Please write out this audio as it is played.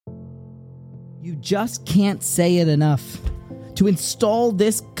You just can't say it enough. To install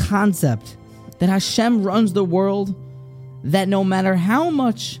this concept that Hashem runs the world, that no matter how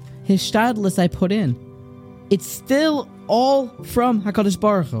much hishtadlus I put in, it's still all from HaKadosh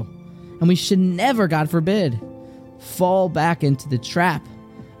Baruch Hu. And we should never, God forbid, fall back into the trap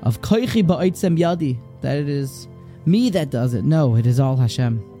of koichi ba'otzem yadi, that it is me that does it. No, it is all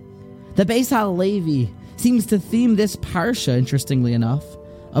Hashem. The Beis HaLevi seems to theme this parsha, interestingly enough,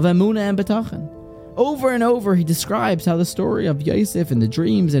 of Emunah and Bitachon. Over and over, he describes how the story of Yosef and the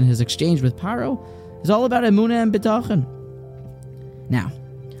dreams and his exchange with Paro is all about Emunah and Bitachon. Now,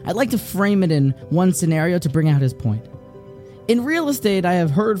 I'd like to frame it in one scenario to bring out his point. In real estate, I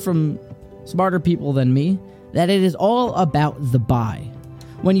have heard from smarter people than me that it is all about the buy.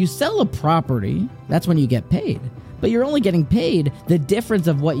 When you sell a property, that's when you get paid. But you're only getting paid the difference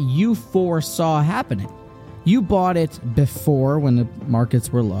of what you foresaw happening. You bought it before when the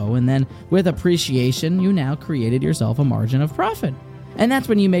markets were low, and then with appreciation, you now created yourself a margin of profit. And that's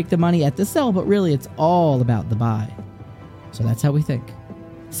when you make the money at the sell, but really it's all about the buy. So that's how we think.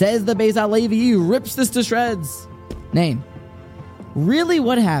 Says the Beis HaLevi, rips this to shreds. Name. Really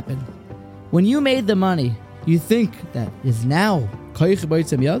what happened? When you made the money, you think that is now koich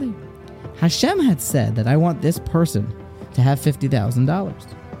b'otzem yadi? Hashem had said that I want this person to have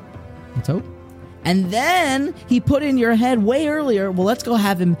 $50,000. Let's hope. And then he put in your head way earlier, well, let's go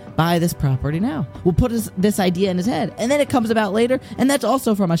have him buy this property now. We'll put this idea in his head. And then it comes about later, and that's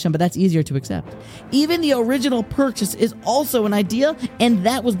also from Hashem, but that's easier to accept. Even the original purchase is also an idea, and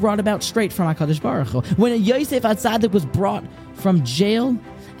that was brought about straight from HaKadosh Baruch Hu. When Yosef HaTzadik was brought from jail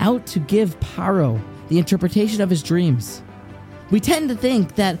out to give Paro the interpretation of his dreams, we tend to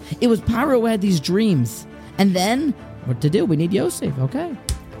think that it was Paro who had these dreams. And then, what to do? We need Yosef, okay.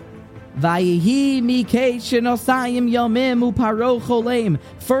 Vayihi Mikeitz shenosayim yomim uparo cholem.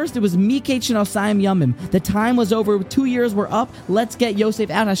 First, it was Mikeitz shenosayim yomim. The time was over. 2 years were up. Let's get Yosef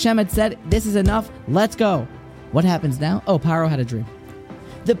out. Hashem had said, this is enough. Let's go. What happens now? Oh, Paro had a dream.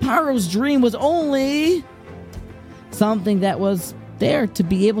 The Paro's dream was only something that was there to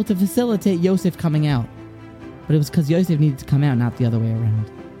be able to facilitate Yosef coming out. But it was because Yosef needed to come out, not the other way around.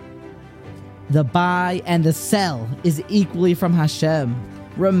 The buy and the sell is equally from Hashem.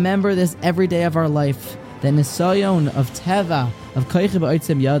 Remember this every day of our life. The nisayon of teva, of koich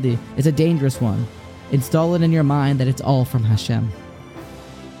ba'otzem yadi, is a dangerous one. Install it in your mind that it's all from Hashem.